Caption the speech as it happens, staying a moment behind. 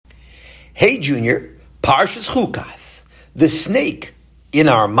Hey, Junior, Parshas Chukas, the snake in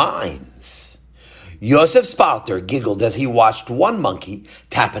our minds. Yosef Spalter giggled as he watched one monkey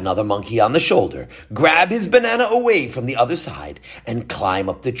tap another monkey on the shoulder, grab his banana away from the other side, and climb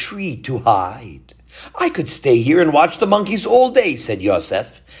up the tree to hide. I could stay here and watch the monkeys all day, said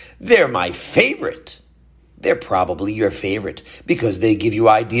Yosef. They're my favorite. They're probably your favorite because they give you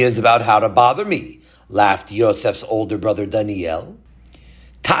ideas about how to bother me, laughed Yosef's older brother Daniel.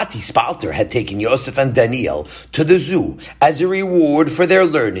 Tati Spalter had taken Yosef and Daniel to the zoo as a reward for their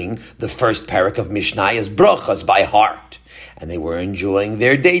learning the first parak of Mishnayos Brachos by heart, and they were enjoying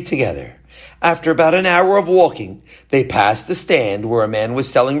their day together. After about an hour of walking, they passed a stand where a man was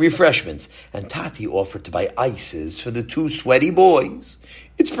selling refreshments, and Tati offered to buy ices for the two sweaty boys.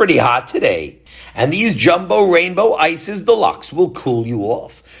 It's pretty hot today, and these jumbo rainbow ices deluxe will cool you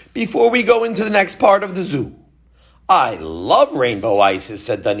off before we go into the next part of the zoo. I love rainbow ices,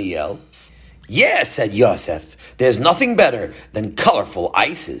 said Daniel. Yeah, said Yosef. There's nothing better than colorful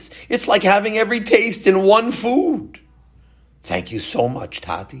ices. It's like having every taste in one food. Thank you so much,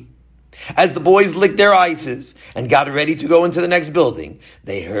 Tati. As the boys licked their ices and got ready to go into the next building,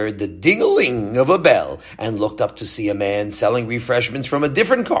 they heard the ding-a-ling of a bell and looked up to see a man selling refreshments from a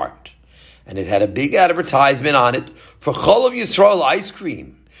different cart. And it had a big advertisement on it for Chol Yisrael ice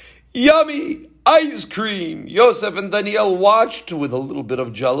cream. Yummy ice cream! Yosef and Daniel watched with a little bit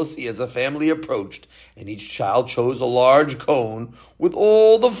of jealousy as a family approached, and each child chose a large cone with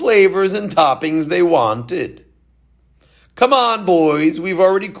all the flavors and toppings they wanted. Come on, boys, we've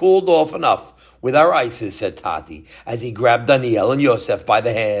already cooled off enough with our ices, said Tati, as he grabbed Daniel and Yosef by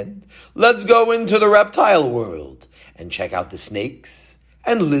the hand. Let's go into the reptile world and check out the snakes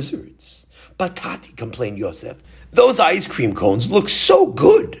and lizards. But Tati, complained Yosef, those ice cream cones look so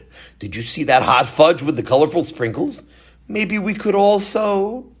good. Did you see that hot fudge with the colorful sprinkles? Maybe we could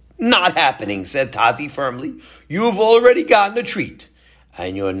also... Not happening, said Tati firmly. You've already gotten a treat,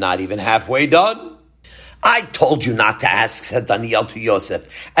 and you're not even halfway done. I told you not to ask, said Daniel to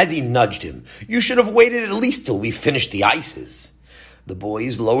Yosef, as he nudged him. You should have waited at least till we finished the ices. The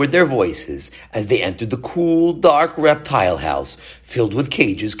boys lowered their voices as they entered the cool, dark reptile house filled with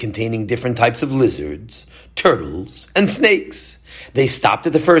cages containing different types of lizards, turtles, and snakes. They stopped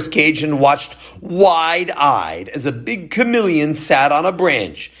at the first cage and watched wide-eyed as a big chameleon sat on a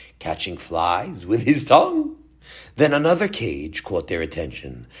branch, catching flies with his tongue. Then another cage caught their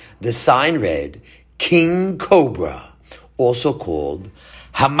attention. The sign read, King Cobra, also called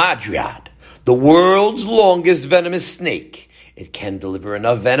Hamadryad, the world's longest venomous snake. It can deliver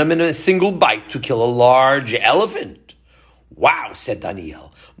enough venom in a single bite to kill a large elephant. Wow, said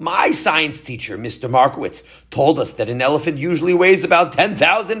Daniel. My science teacher, Mr. Markowitz, told us that an elephant usually weighs about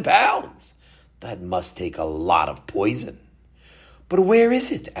 10,000 pounds. That must take a lot of poison. But where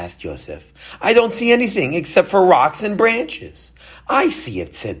is it? Asked Yosef. I don't see anything except for rocks and branches. I see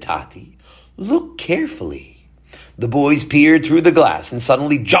it, said Tati. Look carefully. The boys peered through the glass and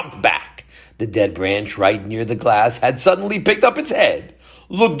suddenly jumped back. The dead branch right near the glass had suddenly picked up its head,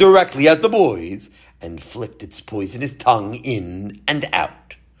 looked directly at the boys, and flicked its poisonous tongue in and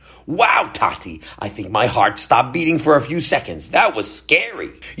out. Wow, Tati, I think my heart stopped beating for a few seconds. That was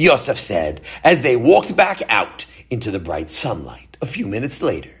scary, Yosef said, as they walked back out into the bright sunlight a few minutes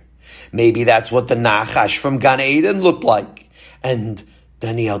later. Maybe that's what the Nachash from Gan Eden looked like. And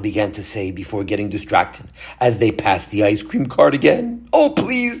Daniel began to say before getting distracted as they passed the ice cream cart again. Oh,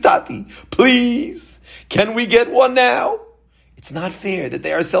 please, Tati, please. Can we get one now? It's not fair that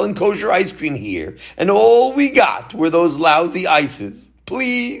they are selling kosher ice cream here, and all we got were those lousy ices.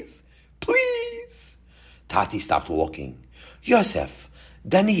 Please, please. Tati stopped walking. Yosef,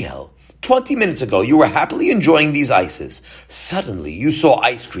 Daniel, 20 minutes ago you were happily enjoying these ices. Suddenly you saw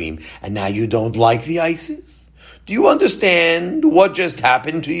ice cream, and now you don't like the ices? Do you understand what just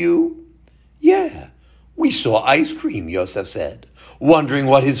happened to you? Yeah, we saw ice cream, Yosef said, wondering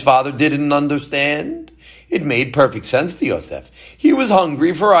what his father didn't understand. It made perfect sense to Yosef. He was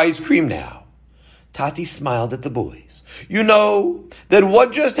hungry for ice cream now. Tati smiled at the boys. You know that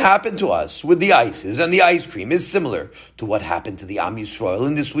what just happened to us with the ices and the ice cream is similar to what happened to the Am Yisrael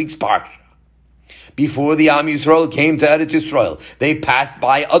in this week's Parsha. Before the Am Yisrael came to Eretz Yisrael, they passed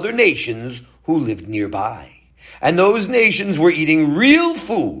by other nations who lived nearby. And those nations were eating real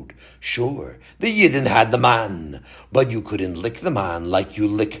food. Sure, the Yidden had the man, but you couldn't lick the man like you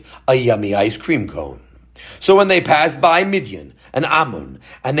lick a yummy ice cream cone. So when they passed by Midian and Ammon,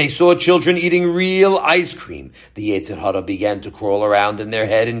 and they saw children eating real ice cream, the Yetzer Hara began to crawl around in their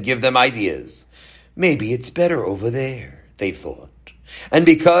head and give them ideas. Maybe it's better over there, they thought. And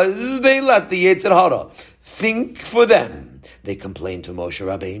because they let the Yetzer Hara think for them, They complained to Moshe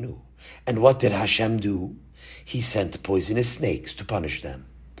Rabbeinu. And what did Hashem do? He sent poisonous snakes to punish them.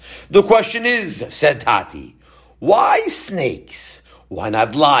 The question is, said Tati, why snakes? Why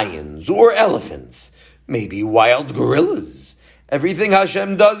not lions or elephants? Maybe wild gorillas. Everything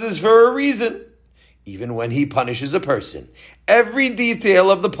Hashem does is for a reason. Even when he punishes a person, every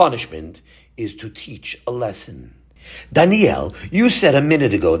detail of the punishment is to teach a lesson. Daniel, you said a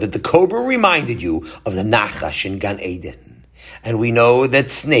minute ago that the cobra reminded you of the Nachash in Gan Eden. And we know that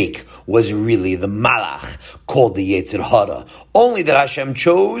snake was really the Malach, called the Yetzer Hara, only that Hashem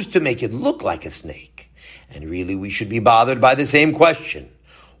chose to make it look like a snake. And really we should be bothered by the same question.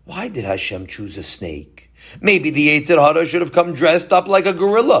 Why did Hashem choose a snake? Maybe the Yetzer Hara should have come dressed up like a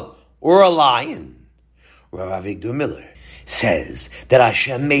gorilla or a lion. Rav Avigdor Miller says that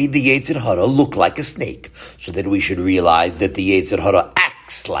Hashem made the Yetzer Hara look like a snake so that we should realize that the Yetzer Hara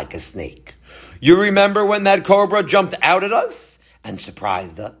acts like a snake. You remember when that cobra jumped out at us and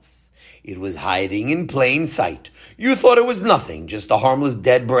surprised us? It was hiding in plain sight. You thought it was nothing, just a harmless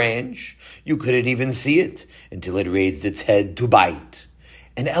dead branch. You couldn't even see it until it raised its head to bite.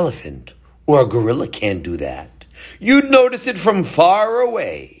 An elephant or a gorilla can't do that. You'd notice it from far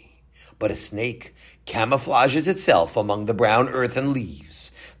away. But a snake camouflages itself among the brown earth and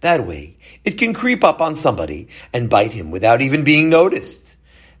leaves. That way, it can creep up on somebody and bite him without even being noticed.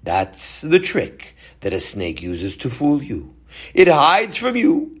 That's the trick that a snake uses to fool you. It hides from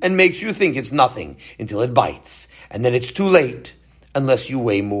you and makes you think it's nothing until it bites, and then it's too late, unless you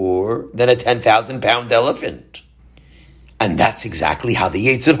weigh more than a 10,000-pound elephant. And that's exactly how the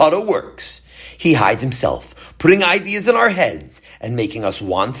Yetzer Hara works. He hides himself, putting ideas in our heads and making us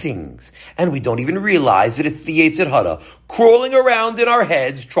want things. And we don't even realize that it's the Yetzer Hara crawling around in our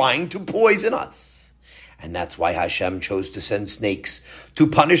heads trying to poison us. And that's why Hashem chose to send snakes to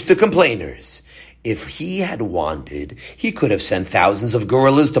punish the complainers. If he had wanted, he could have sent thousands of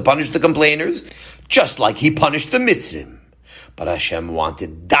gorillas to punish the complainers, just like he punished the Mitzrim. But Hashem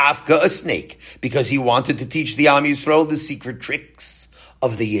wanted Dafka, a snake, because he wanted to teach the Am Yisrael the secret tricks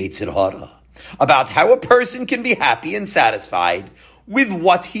of the Yetzer Hara, about how a person can be happy and satisfied with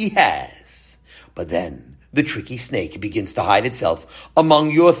what he has. But then the tricky snake begins to hide itself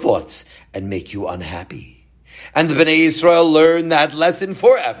among your thoughts and make you unhappy. And the Bnei Yisrael learned that lesson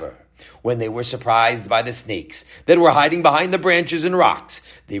forever. When they were surprised by the snakes that were hiding behind the branches and rocks,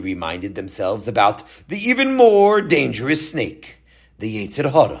 they reminded themselves about the even more dangerous snake, the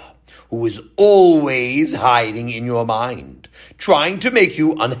Yetzer Hara, who is always hiding in your mind, trying to make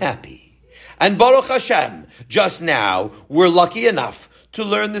you unhappy. And Baruch Hashem, just now, we're lucky enough to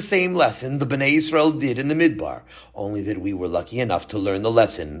learn the same lesson the Bnei Yisrael did in the Midbar, only that we were lucky enough to learn the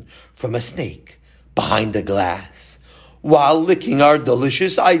lesson from a snake behind a glass, while licking our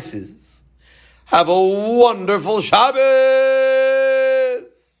delicious ices. Have a wonderful Shabbos!